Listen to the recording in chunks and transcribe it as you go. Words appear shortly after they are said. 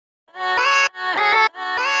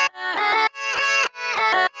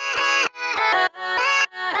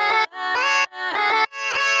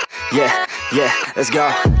Yeah, yeah, let's go.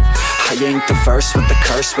 I ain't the first with the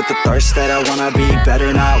curse, with the thirst that I wanna be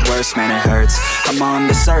better, not worse, man it hurts. I'm on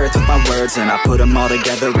this earth with my words and I put them all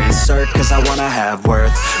together, insert, cause I wanna have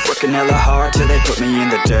worth. Working hella hard till they put me in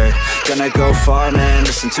the dirt. Gonna go far, man,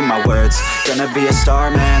 listen to my words. Gonna be a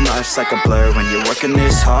star, man, life's like a blur. When you're working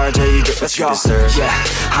this hard, yeah, you get what you deserve. Yeah,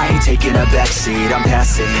 I ain't taking a backseat, I'm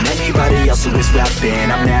passing anybody else who is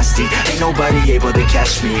rapping. I'm nasty, ain't nobody able to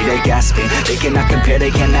catch me. They gasping, they cannot compare,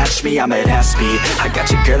 they can't match me. I'm at half speed, I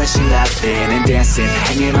got your girl and she laughing and dancing,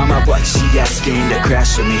 hanging on my butt, she asking to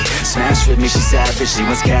crash with me, smash with me. She savage, she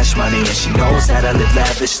wants cash money and she knows that I live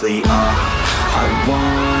lavishly. I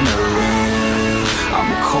wanna live, I'm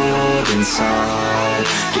cold inside.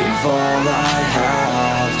 Give all I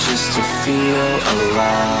have just to feel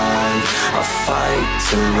alive. I fight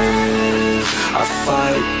to live, I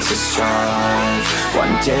fight to strive.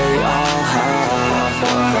 One day I'll have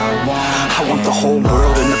what I want. I want the whole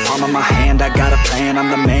world in the palm of my hand. I got a plan, I'm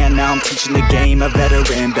the man. Now I'm teaching the game, a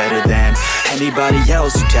veteran, better than anybody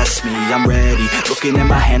else who tests me. I'm ready, looking at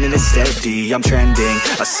my hand and it's steady. I'm trending,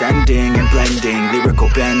 ascending and blending, lyrical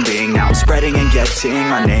bending. Now I'm spreading and getting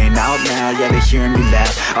my name out now. Yeah, they're hearing me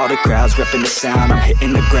laugh, all the crowds repping the sound. I'm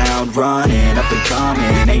hitting the ground, running, up and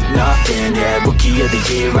coming, ain't nothing. Yeah, rookie of the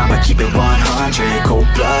year, I'ma keep it 100.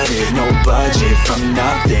 Cold-blooded, no budget, from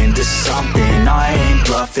nothing to something. I ain't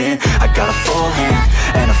bluffing, I got a full hand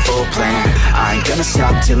and a full plan. I ain't gonna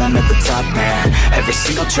stop till I'm at the top, man. Every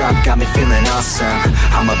single drop got me feeling awesome.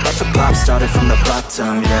 I'm about to pop, started from the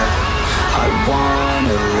bottom, yeah. I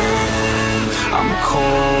wanna live, I'm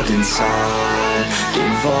cold inside.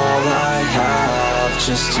 Give all I have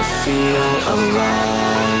just to feel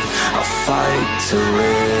alive. I fight to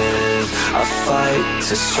live, I fight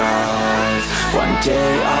to strive. One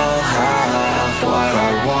day I'll have what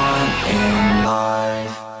I want in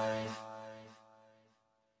life.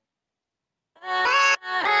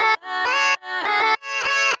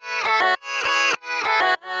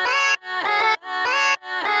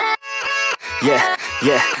 Yeah,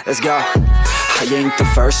 yeah, let's go. I ain't the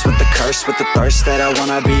first with the curse, with the thirst that I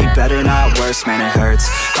wanna be better, not worse, man it hurts.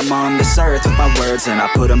 I'm on this earth with my words and I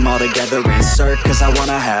put them all together, insert, cause I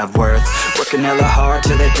wanna have worth. Working hella hard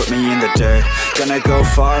till they put me in the dirt. Gonna go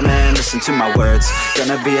far, man, listen to my words.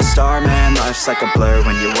 Gonna be a star, man, life's like a blur.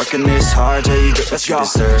 When you're working this hard, yeah, you get what you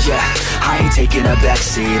deserve. Yeah, I ain't taking a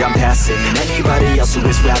backseat, I'm passing anybody else who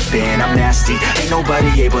is rapping. I'm nasty, ain't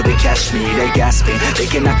nobody able to catch me. They gasping, they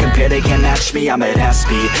cannot compare, they can't match me. I'm at half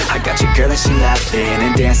speed, I got your girl and she laughing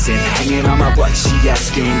and dancing, hanging on my butt, she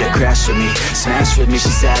asking to crash with me, smash with me. She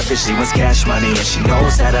savage, she wants cash money and she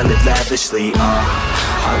knows that I live lavishly.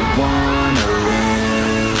 I wanna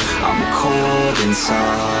live, I'm cold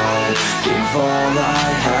inside. Give all I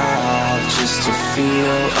have just to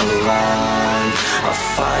feel alive. I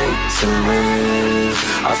fight to live,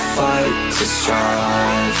 I fight to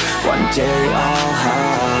strive. One day I'll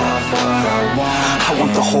have what I want. I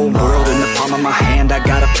want the whole world in the palm of my hand. I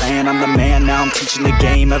got a plan, I'm the man. Now I'm teaching the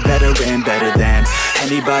game, a veteran, better than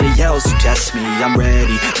anybody else who tests me. I'm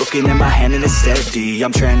ready, looking at my hand and it's steady.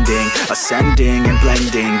 I'm trending, ascending and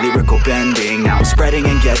blending, lyrical bending. Now I'm spreading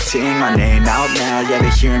and getting my name out now. Yeah,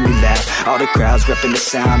 they're hearing me laugh, all the crowds repping the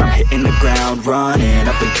sound. I'm hitting the ground, running,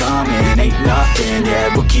 up and coming, ain't nothing.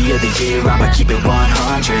 Yeah, rookie of the year, I'ma keep it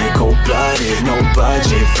 100. Cold-blooded, no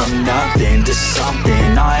budget, from nothing to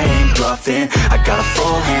something. I ain't bluffing, I got a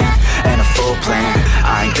full hand and a full plan.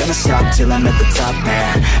 I ain't gonna stop till I'm at the top,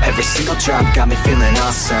 man. Every single drop got me feeling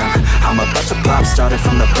awesome. I'm about to pop, started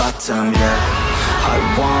from the bottom, yeah. I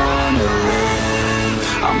wanna live,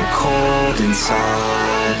 I'm cold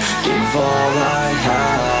inside. Give all I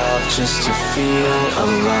have just to feel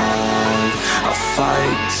alive. I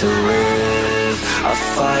fight to live, I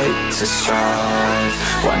fight to strive.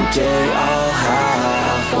 One day I'll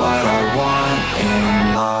have what I want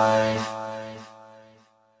in life.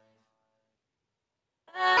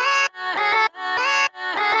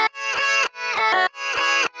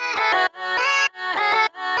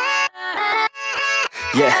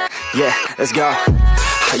 Yeah, yeah, let's go.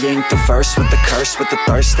 I ain't the first with the curse, with the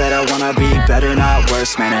thirst that I wanna be better, not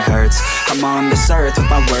worse, man it hurts. I'm on this earth with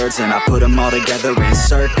my words and I put them all together,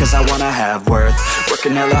 insert, cause I wanna have worth.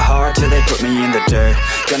 Working hella hard till they put me in the dirt.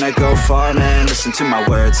 Gonna go far, man, listen to my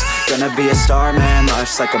words. Gonna be a star, man,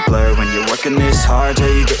 life's like a blur. When you're working this hard, yeah,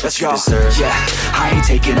 you get what you deserve. Yeah, I ain't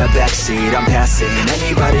taking a backseat, I'm passing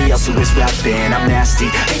anybody else who is rapping. I'm nasty,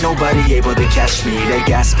 ain't nobody able to catch me. They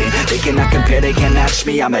gasping, they cannot compare, they can't match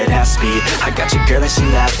me. I'm at half speed, I got your girl and she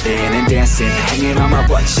laughing and dancing, hanging on my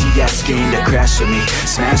butt, she asking to crash with me,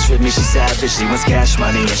 smash with me. She savage, she wants cash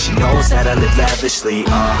money and she knows that I live lavishly.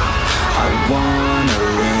 I wanna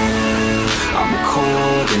live, I'm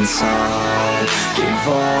cold inside. Give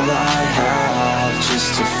all I have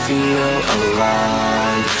just to feel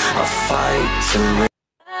alive. I'll fight to live.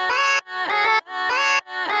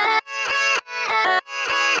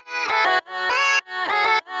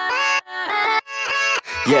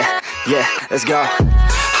 Yeah, let's go.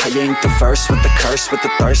 I ain't the first with the curse, with the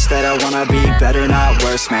thirst that I wanna be better, not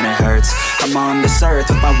worse, man it hurts. I'm on this earth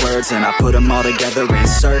with my words and I put them all together,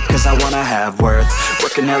 insert, cause I wanna have worth.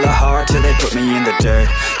 Working hella hard till they put me in the dirt.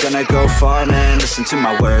 Gonna go far, man, listen to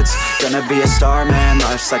my words. Gonna be a star, man,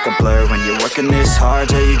 life's like a blur. When you're working this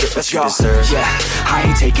hard, yeah, you get what you deserve. Yeah, I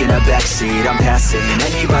ain't taking a backseat, I'm passing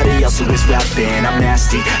anybody else who is rapping. I'm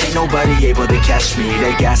nasty, ain't nobody able to catch me.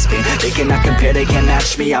 They gasping, they cannot compare, they can't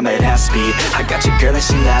match me. I'm at half speed, I got your girl and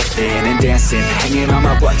she laughing and dancing, hanging on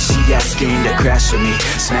my butt, she asking to crash with me,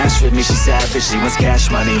 smash with me, she savage, she wants cash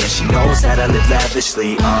money, and she knows that I live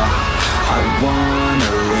lavishly. I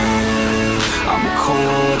wanna live, I'm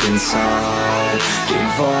cold inside.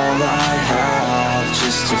 Give all I have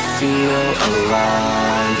just to feel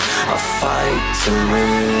alive. I fight to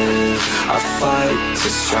live, I fight to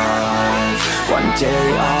strive. One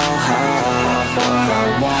day I'll have what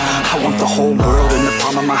I want. I want the whole world in the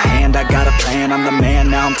palm of my hand. I got a plan, I'm the man.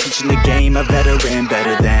 Now I'm teaching the game, a veteran,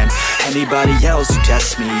 better than anybody else who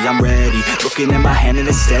tests me. I'm ready, looking at my hand and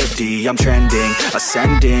it's steady. I'm trending,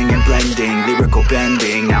 ascending and blending, lyrical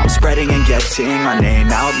bending. Now I'm spreading and getting my name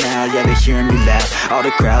out now. Yeah, they hearing me laugh, all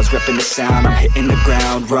the crowds repping the sound. I'm hitting the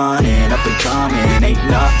ground, running, up and coming, ain't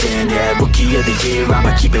nothing. Yeah, rookie of the year,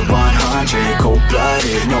 I'ma keep it 100.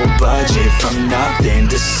 Cold-blooded, no budget, from nothing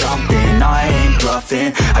to something. I ain't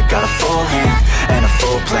bluffing, I got a full hand and a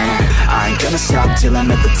full plan. I ain't gonna stop till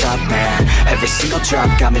I'm at the top, man. Every single drop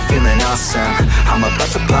got me feeling awesome. I'm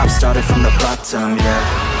about to pop, started from the bottom, yeah.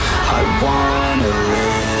 I wanna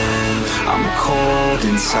live, I'm cold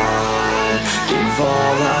inside. Give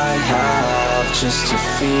all I have just to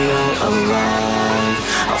feel alive.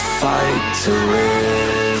 I fight to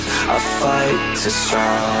live, I fight to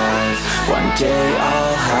strive. One day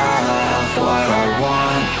I'll have what I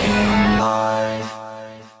want in life.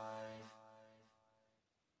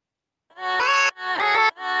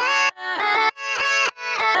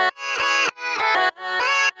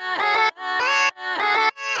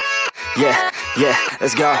 Yeah,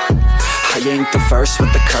 let's go. I ain't the first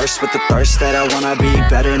with the curse, with the thirst that I wanna be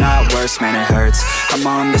better, not worse, man it hurts. I'm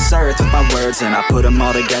on this earth with my words and I put them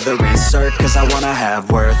all together, insert, cause I wanna have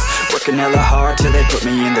worth. Working hella hard till they put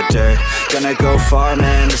me in the dirt. Gonna go far,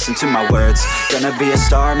 man, listen to my words. Gonna be a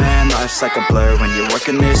star, man, life's like a blur. When you're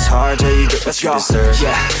working this hard, yeah, you get what you deserve.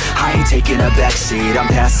 Yeah, I ain't taking a backseat, I'm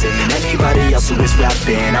passing anybody else who is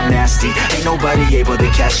rapping. I'm nasty, ain't nobody able to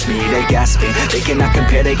catch me. They gasping, they cannot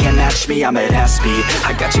compare, they can't match me. I'm at half speed,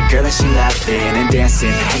 I got your girl and she laughing and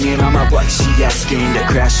dancing, hanging on my butt, she asking to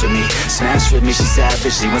crash with me, smash with me, she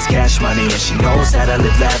savage, she wants cash money, and she knows that I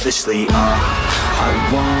live lavishly. I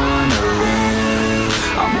wanna live,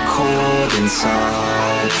 I'm cold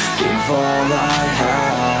inside. Give all I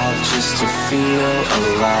have just to feel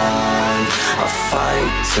alive. I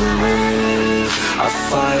fight to live, I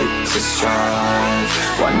fight to strive.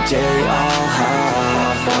 One day I'll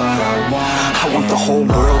have what I want. I want the whole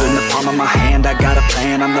world in the palm of my hand. I got a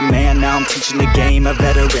plan, I'm the man. Now I'm teaching the game, a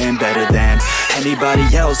veteran, better than anybody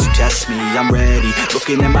else who tests me. I'm ready,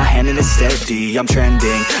 looking at my hand and it's steady. I'm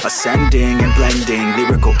trending, ascending and blending,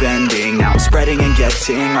 lyrical bending. Now I'm spreading and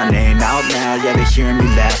getting my name out now. Yeah, they hearing me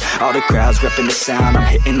laugh, all the crowds repping the sound. I'm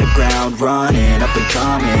hitting the ground, running, up and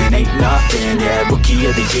coming, ain't nothing. Yeah, rookie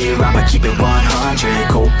of the year, I'ma keep it 100.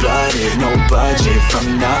 Cold-blooded, no budget,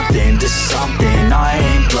 from nothing to something. I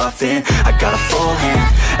ain't bluffing, I got a full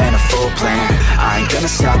hand and a full plan. I ain't gonna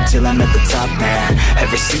stop till I'm at the top, man.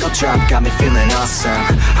 Every single drop got me feeling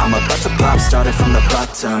awesome. I'm about to pop, started from the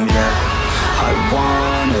bottom, yeah. I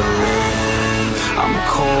wanna live, I'm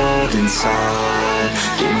cold inside.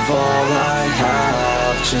 Give all I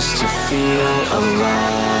have just to feel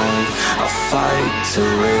alive. I fight to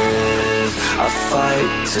live, I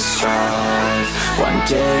fight to strive. One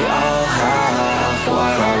day I'll have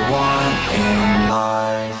what I want in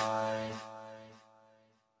life.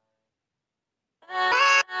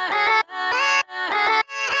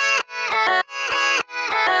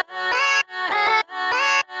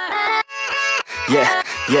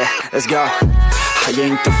 Yeah, let's go. I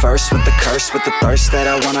ain't the first with the curse, with the thirst that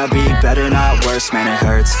I wanna be better, not worse, man it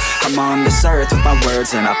hurts. I'm on this earth with my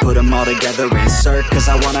words and I put them all together, insert, cause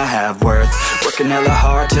I wanna have worth. Working hella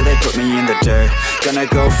hard till they put me in the dirt. Gonna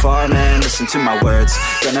go far, man, listen to my words.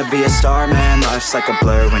 Gonna be a star, man, life's like a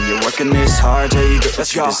blur. When you're working this hard, yeah, you get what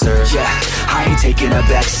you deserve. Yeah, I ain't taking a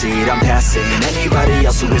backseat, I'm passing anybody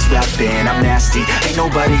else who is rapping. I'm nasty, ain't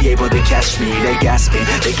nobody able to catch me. They gasping,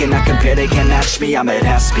 they cannot compare, they can't match me. I'm at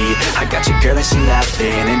half speed, I got your girl and she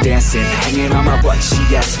laughing and dancing, hanging on my butt, she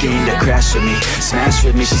asking to crash with me, smash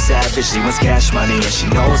with me. She savage, she wants cash money and she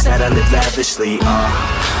knows that I live lavishly.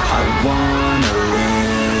 I wanna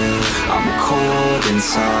live, I'm cold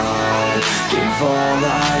inside. Give all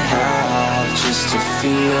I have just to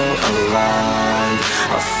feel alive.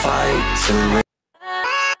 I fight to live.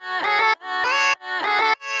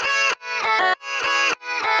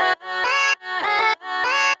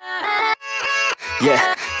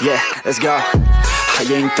 Yeah, let's go. I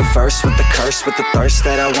ain't the first with the curse, with the thirst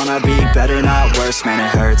that I wanna be better, not worse, man it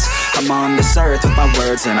hurts. I'm on this earth with my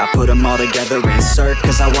words and I put them all together, insert,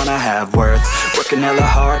 cause I wanna have worth. Working hella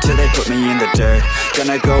hard till they put me in the dirt.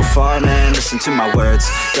 Gonna go far, man, listen to my words.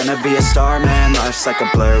 Gonna be a star, man, life's like a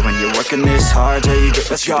blur. When you're working this hard, yeah, you get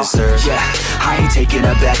what you deserve. Yeah, I ain't taking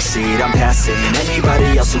a backseat, I'm passing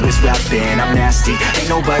anybody else who is rapping. I'm nasty, ain't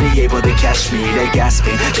nobody able to catch me. They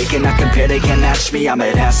gasping, they cannot compare, they can't match me. I'm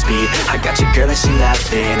at half speed, I got your girl and she laughing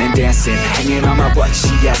and dancing, hanging on my butt, she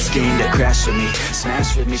asking to crash with me,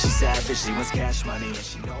 smash with me. She savage, she wants cash money and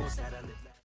she knows that I live.